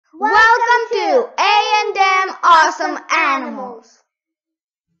awesome animals.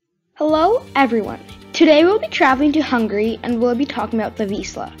 Hello everyone. Today we'll be traveling to Hungary and we'll be talking about the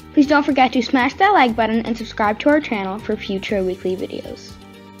Vizsla. Please don't forget to smash that like button and subscribe to our channel for future weekly videos.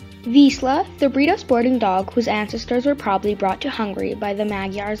 Vizsla, the breed of sporting dog whose ancestors were probably brought to Hungary by the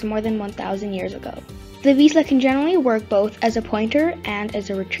Magyars more than 1,000 years ago. The Vizsla can generally work both as a pointer and as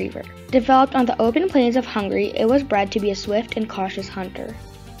a retriever. Developed on the open plains of Hungary, it was bred to be a swift and cautious hunter.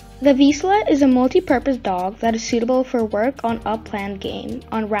 The Vizsla is a multi-purpose dog that is suitable for work on upland game,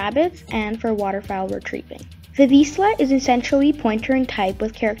 on rabbits, and for waterfowl retrieving. The Vizsla is essentially pointer in type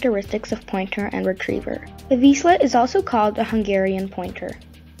with characteristics of pointer and retriever. The Vizsla is also called a Hungarian pointer.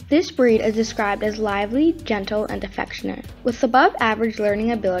 This breed is described as lively, gentle, and affectionate, with above average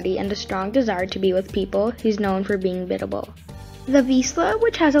learning ability and a strong desire to be with people. He's known for being biddable. The Vizsla,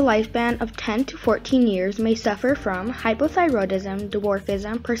 which has a lifespan of 10 to 14 years, may suffer from hypothyroidism,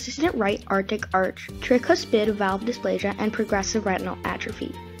 dwarfism, persistent right Arctic arch, tricuspid valve dysplasia, and progressive retinal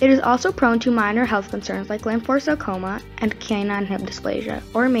atrophy. It is also prone to minor health concerns like lymphosarcoma and canine hip dysplasia,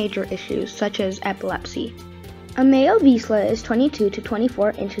 or major issues such as epilepsy. A male Vizsla is 22 to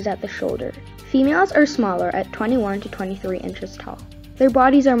 24 inches at the shoulder. Females are smaller at 21 to 23 inches tall. Their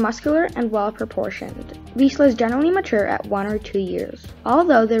bodies are muscular and well proportioned. Vizslas generally mature at 1 or 2 years,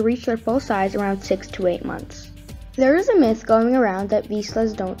 although they reach their full size around 6 to 8 months. There is a myth going around that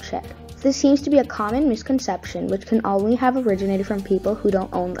Vizslas don't shed. This seems to be a common misconception which can only have originated from people who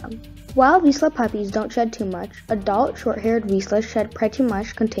don't own them. While Vizsla puppies don't shed too much, adult short-haired Vizslas shed pretty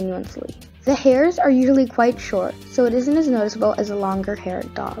much continuously. The hairs are usually quite short, so it isn't as noticeable as a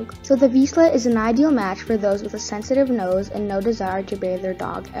longer-haired dog. So the Vizsla is an ideal match for those with a sensitive nose and no desire to bathe their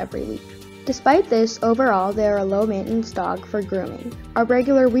dog every week. Despite this, overall they are a low-maintenance dog for grooming. A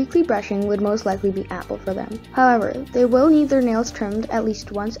regular weekly brushing would most likely be ample for them. However, they will need their nails trimmed at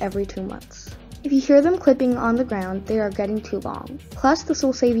least once every 2 months. If you hear them clipping on the ground, they are getting too long. Plus, this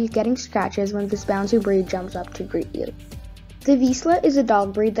will save you getting scratches when this bouncy breed jumps up to greet you. The Vizsla is a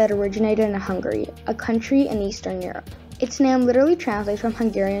dog breed that originated in Hungary, a country in Eastern Europe. Its name literally translates from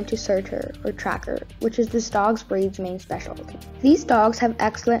Hungarian to searcher or tracker, which is this dog's breed's main specialty. These dogs have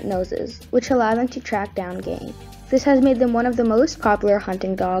excellent noses, which allow them to track down game. This has made them one of the most popular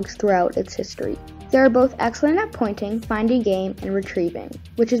hunting dogs throughout its history. They are both excellent at pointing, finding game, and retrieving,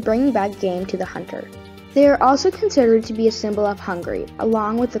 which is bringing back game to the hunter. They are also considered to be a symbol of Hungary,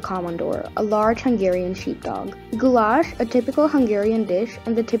 along with the Komondor, a large Hungarian sheepdog, goulash, a typical Hungarian dish,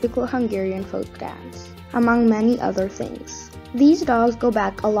 and the typical Hungarian folk dance, among many other things. These dogs go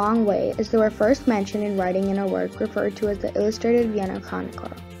back a long way, as they were first mentioned in writing in a work referred to as the Illustrated Vienna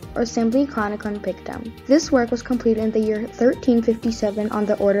Chronicle, or simply Chronicon Pictum. This work was completed in the year 1357 on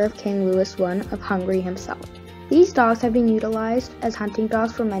the order of King Louis I of Hungary himself. These dogs have been utilized as hunting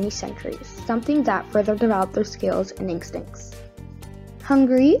dogs for many centuries, something that further developed their skills and instincts.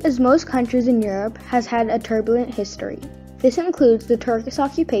 Hungary, as most countries in Europe, has had a turbulent history. This includes the Turkish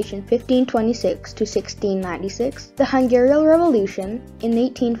occupation 1526 to 1696, the Hungarian Revolution in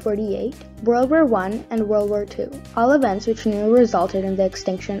 1848, World War I, and World War II, all events which nearly resulted in the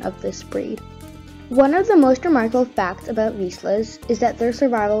extinction of this breed. One of the most remarkable facts about Vizslas is that their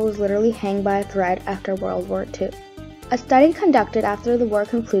survival was literally hanged by a thread after World War II. A study conducted after the war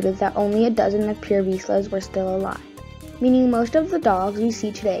concluded that only a dozen of pure Vizslas were still alive, meaning most of the dogs we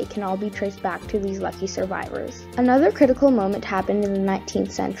see today can all be traced back to these lucky survivors. Another critical moment happened in the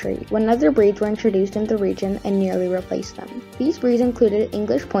 19th century, when other breeds were introduced in the region and nearly replaced them. These breeds included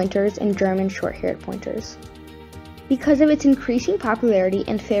English pointers and German short-haired pointers. Because of its increasing popularity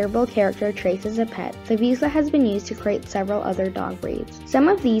and favorable character traits as a pet, the Vizsla has been used to create several other dog breeds. Some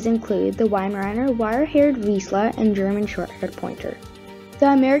of these include the Weimaraner wire-haired Vizsla and German short-haired pointer.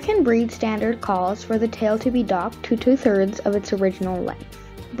 The American breed standard calls for the tail to be docked to 2/3 of its original length.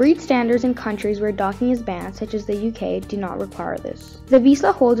 Breed standards in countries where docking is banned, such as the UK, do not require this. The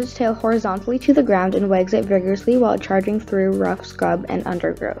Vizsla holds its tail horizontally to the ground and wags it vigorously while charging through rough scrub and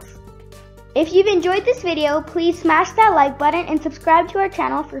undergrowth. If you've enjoyed this video, please smash that like button and subscribe to our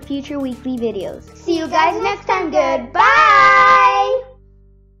channel for future weekly videos. See you guys next time. Goodbye!